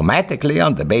occurs automatically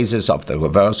on the basis of the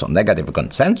reverse or negative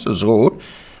consensus rule,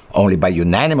 only by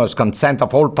unanimous consent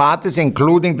of all parties,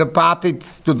 including the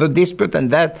parties to the dispute, and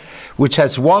that which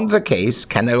has won the case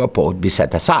can a report be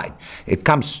set aside. It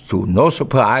comes to no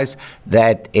surprise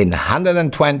that in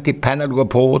 120 panel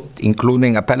reports,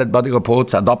 including appellate body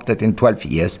reports adopted in 12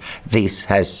 years, this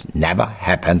has never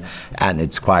happened, and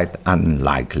it's quite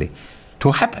unlikely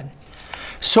to happen.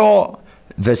 So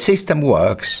the system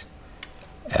works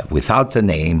without the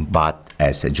name, but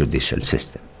as a judicial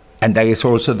system. And there is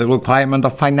also the requirement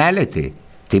of finality,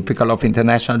 typical of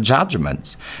international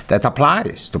judgments, that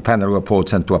applies to panel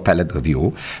reports and to appellate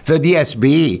review. The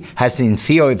DSB has in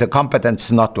theory the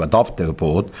competence not to adopt the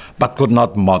report, but could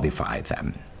not modify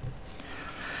them.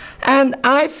 And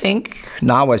I think,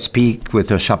 now I speak with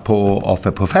the chapeau of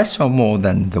a professor more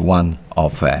than the one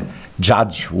of a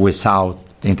judge without,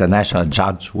 international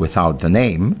judge without the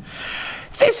name,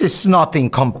 this is not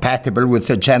incompatible with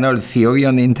the general theory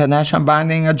on international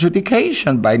binding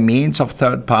adjudication by means of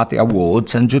third-party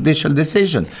awards and judicial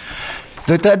decisions.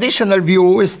 The traditional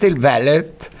view is still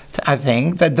valid, I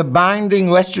think, that the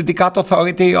binding res judicat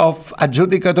authority of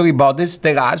adjudicatory bodies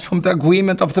derives from the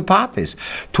agreement of the parties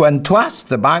to entrust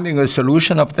the binding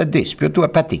resolution of the dispute to a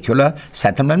particular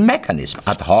settlement mechanism,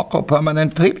 ad hoc or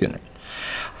permanent tribunal.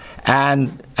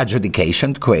 And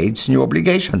adjudication creates new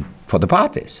obligations for the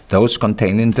parties, those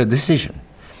contained in the decision.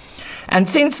 And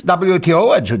since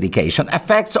WTO adjudication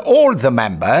affects all the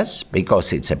members,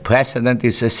 because it's a precedent,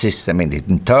 it's a system, and it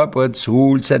interprets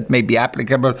rules that may be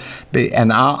applicable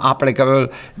and are applicable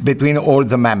between all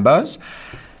the members,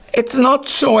 it's not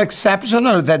so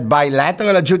exceptional that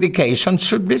bilateral adjudication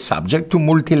should be subject to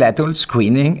multilateral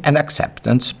screening and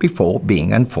acceptance before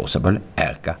being enforceable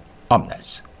erga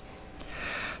omnes.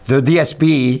 The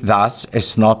DSB, thus,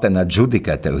 is not an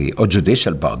adjudicatory or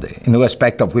judicial body, in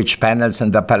respect of which panels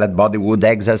and the appellate body would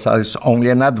exercise only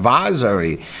an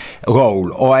advisory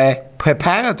role or a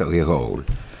preparatory role.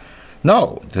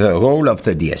 No, the role of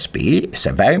the DSB is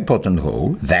a very important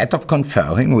role, that of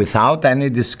conferring, without any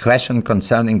discretion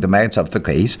concerning the merits of the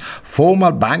case,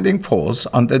 formal binding force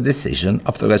on the decision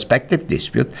of the respective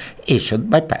dispute issued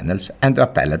by panels and the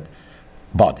appellate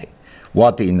body,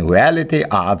 what in reality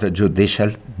are the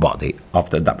judicial body of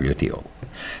the WTO.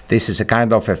 This is a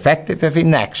kind of effective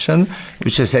inaction,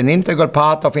 which is an integral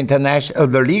part of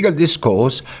the legal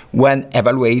discourse when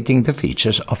evaluating the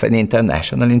features of an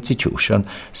international institution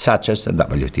such as the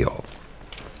WTO.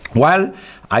 Well,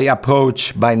 I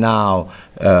approach by now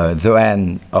the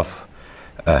end of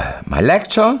my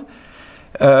lecture.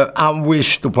 I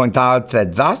wish to point out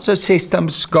that thus the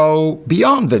systems go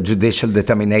beyond the judicial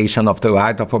determination of the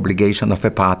right of obligation of a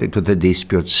party to the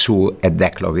dispute through a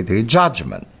declaratory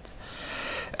judgment.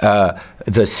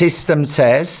 The system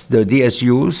says, the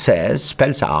DSU says,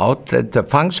 spells out that the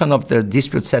function of the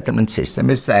dispute settlement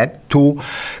system is that to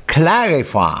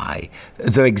clarify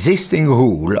the existing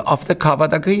rule of the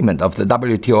covered agreement, of the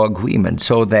WTO agreement.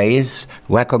 So there is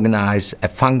recognized a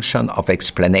function of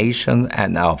explanation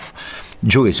and of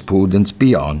jurisprudence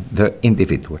beyond the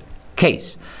individual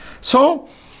case. So,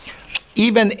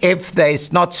 even if there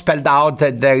is not spelled out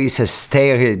that there is a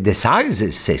stare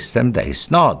decisis system, there is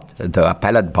not. The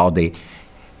appellate body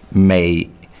may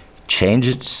change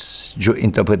its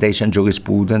interpretation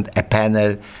jurisprudence. A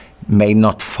panel may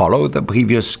not follow the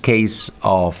previous case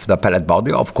of the appellate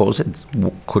body. Of course, it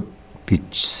could be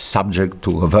subject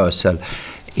to reversal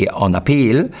on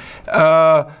appeal.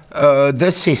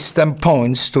 The system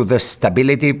points to the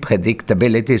stability,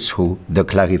 predictability through the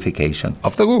clarification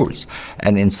of the rules.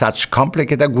 And in such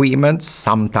complicated agreements,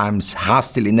 sometimes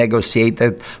hastily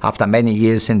negotiated after many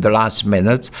years in the last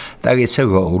minutes, there is a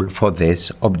role for this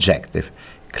objective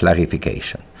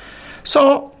clarification.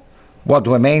 So, what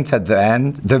remains at the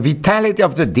end? The vitality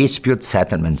of the dispute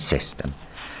settlement system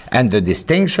and the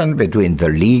distinction between the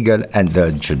legal and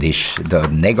the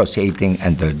negotiating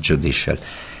and the judicial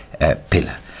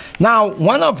pillar. Now,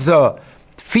 one of the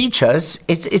features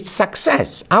is its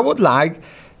success. I would like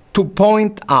to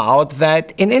point out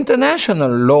that in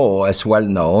international law, as well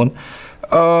known,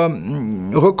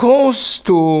 recourse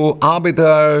to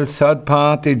arbitral,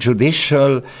 third-party,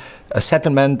 judicial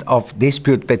settlement of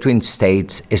dispute between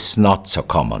states is not so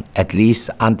common. At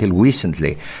least until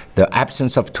recently, the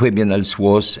absence of tribunals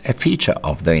was a feature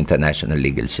of the international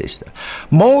legal system.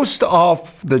 Most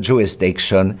of the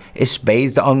jurisdiction is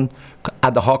based on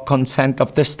ad hoc consent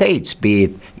of the states, be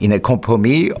it in a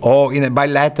compromise or in a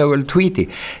bilateral treaty.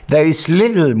 There is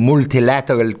little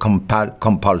multilateral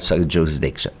compulsory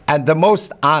jurisdiction. And the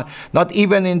most are not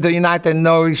even in the United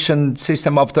Nations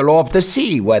system of the law of the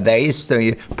sea, where there is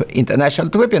the International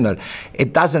Tribunal.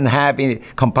 It doesn't have any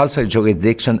compulsory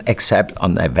jurisdiction except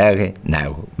on a very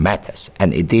narrow matters,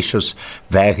 and it issues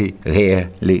very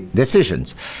rarely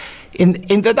decisions. In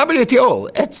the WTO,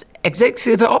 it's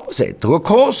exactly the opposite.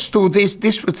 Recourse to this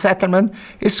dispute settlement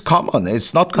is common.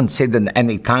 It's not considered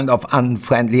any kind of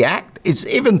unfriendly act. It's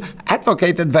even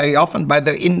advocated very often by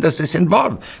the industries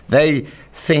involved. They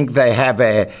think they have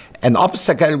an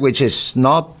obstacle which is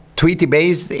not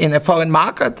treaty-based in a foreign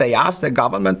market. They ask the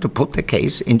government to put the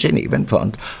case in Geneva in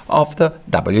front of the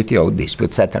WTO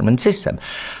dispute settlement system.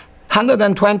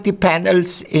 120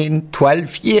 panels in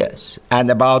 12 years and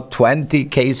about 20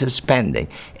 cases pending.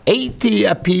 80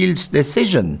 appeals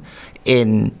decision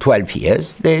in 12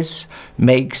 years. This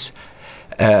makes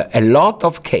a lot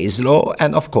of case law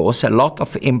and, of course, a lot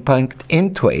of impact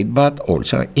in trade, but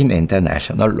also in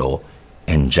international law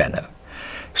in general.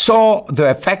 So the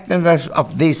effectiveness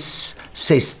of this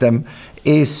system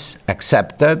is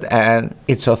accepted, and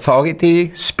its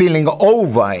authority spilling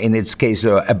over in its case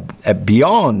law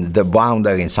beyond the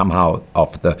boundary somehow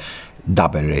of the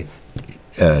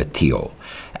WTO.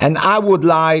 And I would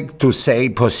like to say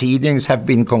proceedings have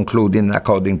been concluded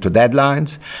according to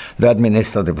deadlines. The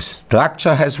administrative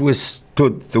structure has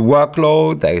withstood the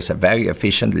workload. There is a very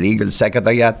efficient legal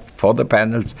secretariat for the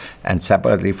panels and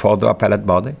separately for the appellate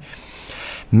body.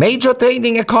 Major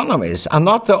trading economies are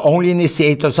not the only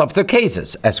initiators of the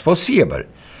cases, as foreseeable,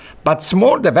 but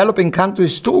small developing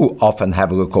countries too often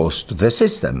have recourse to the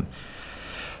system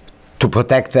to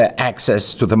protect their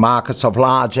access to the markets of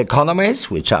large economies,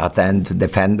 which are then the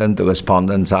defendant. The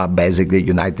respondents are basically the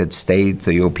United States,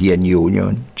 the European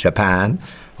Union, Japan,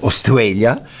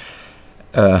 Australia.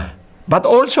 But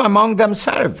also among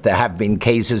themselves, there have been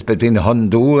cases between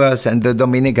Honduras and the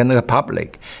Dominican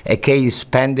Republic, a case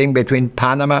pending between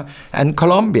Panama and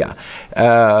Colombia.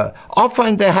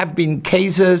 Often there have been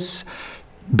cases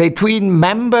between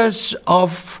members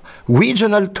of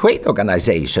regional trade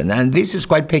organization, and this is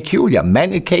quite peculiar.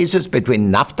 Many cases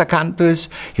between NAFTA countries,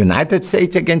 United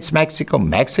States against Mexico,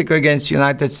 Mexico against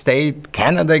United States,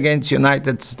 Canada against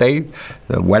United States,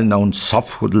 the well-known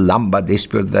softwood lumber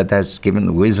dispute that has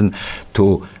given reason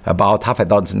to about half a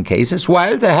dozen cases,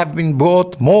 while there have been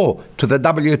brought more to the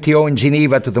WTO in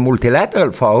Geneva, to the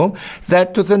multilateral forum,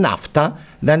 than to the NAFTA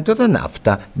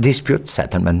dispute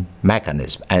settlement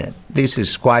mechanism. And this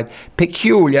is quite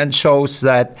peculiar and shows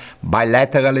that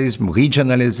bilateralism,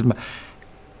 regionalism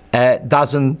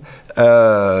doesn't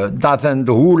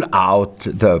rule out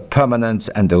the permanence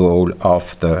and the role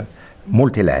of the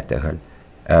multilateral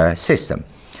system.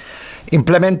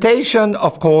 Implementation,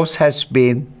 of course, has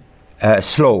been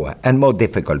slower and more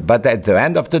difficult, but at the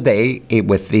end of the day,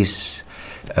 with this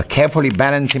carefully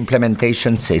balanced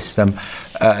implementation system,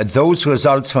 those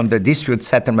results from the dispute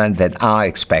settlement that are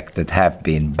expected have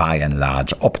been by and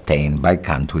large obtained by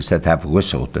countries that have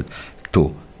resorted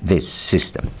to this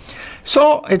system.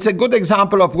 So it's a good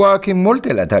example of working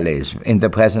multilateralism in the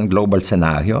present global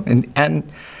scenario, and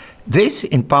this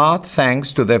in part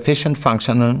thanks to the efficient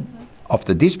functioning of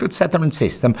the dispute settlement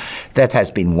system that has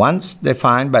been once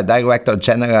defined by Director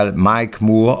General Mike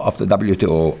Moore of the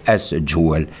WTO as a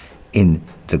jewel in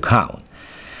the crown.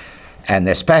 And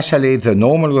especially the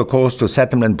normal recourse to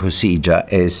settlement procedure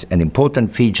is an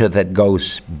important feature that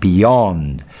goes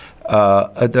beyond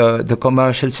the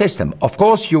commercial system. Of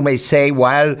course, you may say,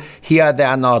 well, here there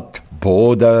are not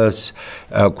borders,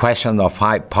 question of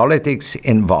high politics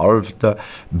involved,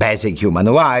 basic human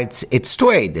rights. It's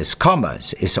trade, it's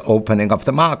commerce, it's opening of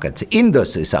the markets.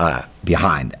 Industries are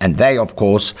behind, and they, of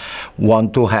course,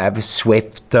 want to have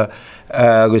swift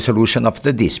resolution of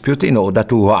the dispute in order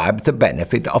to reap the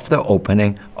benefit of the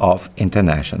opening of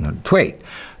international trade.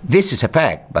 This is a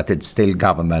fact, but it's still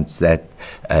governments that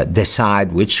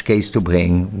decide which case to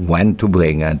bring, when to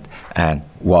bring it, and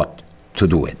what to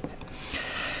do it.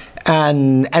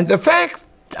 And the fact,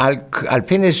 I'll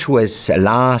finish with a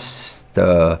last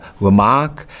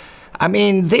remark. I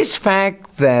mean, this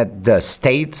fact that the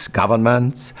states,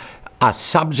 governments, are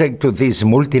subject to these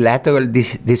multilateral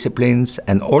disciplines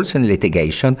and also in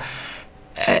litigation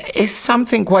is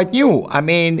something quite new. I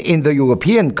mean, in the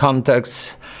European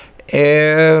context,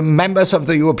 Members of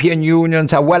the European Union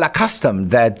are well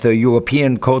accustomed that the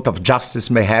European Court of Justice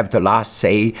may have the last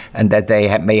say and that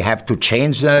they may have to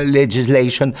change the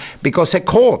legislation because a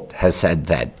court has said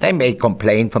that. They may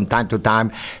complain from time to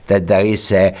time that there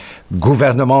is a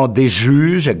gouvernement des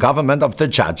juges, a government of the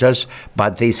judges,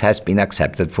 but this has been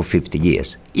accepted for 50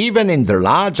 years. Even in the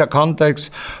larger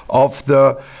context of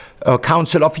the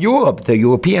Council of Europe, the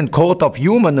European Court of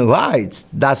Human Rights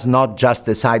does not just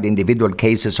decide individual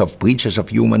cases of breaches of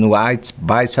human rights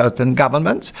by certain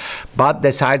governments, but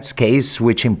decides cases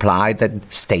which imply that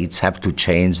states have to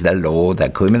change their law, their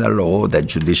criminal law, their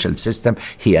judicial system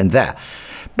here and there.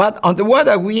 But on the world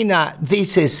arena,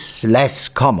 this is less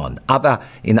common.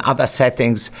 In other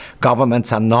settings,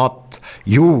 governments are not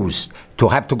used to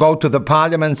have to go to the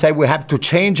parliament and say we have to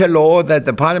change a law that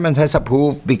the parliament has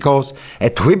approved because a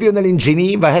tribunal in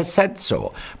Geneva has said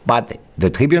so. But the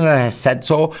tribunal has said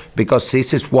so because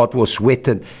this is what was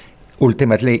written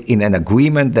ultimately in an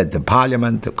agreement that the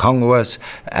parliament, the Congress,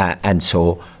 and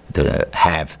so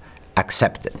have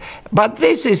accepted. But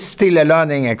this is still a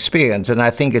learning experience, and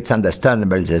I think it's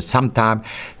understandable that sometimes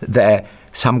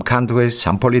some countries,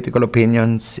 some political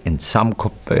opinions, in some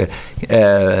quarters,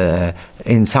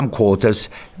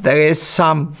 there is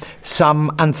some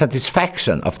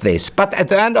unsatisfaction of this. But at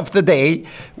the end of the day,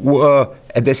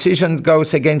 a decision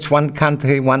goes against one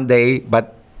country one day,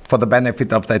 but for the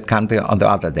benefit of that country on the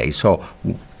other day. So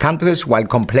countries, while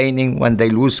complaining when they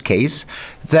lose case,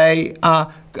 they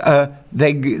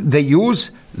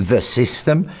use the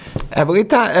system every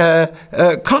time,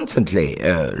 constantly.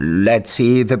 Let's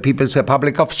see the People's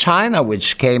Republic of China,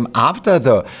 which came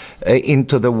after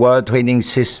into the World Trading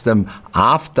System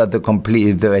after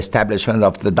the establishment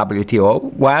of the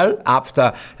WTO. Well,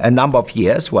 after a number of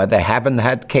years where they haven't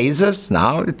had cases,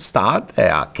 now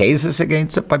there are cases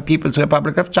against the People's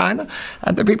Republic of China,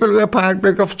 and the People's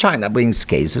Republic of China brings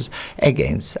cases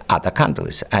against other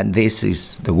countries. And this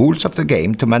is the rules of the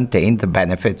game to maintain the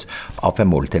benefits of a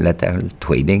multilateral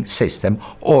trading system,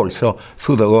 also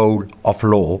through the role of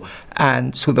law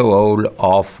and through the role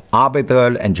of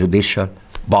arbitral and judicial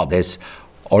bodies,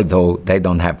 although they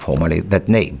don't have formally that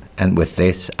name. And with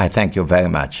this, I thank you very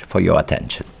much for your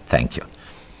attention. Thank you.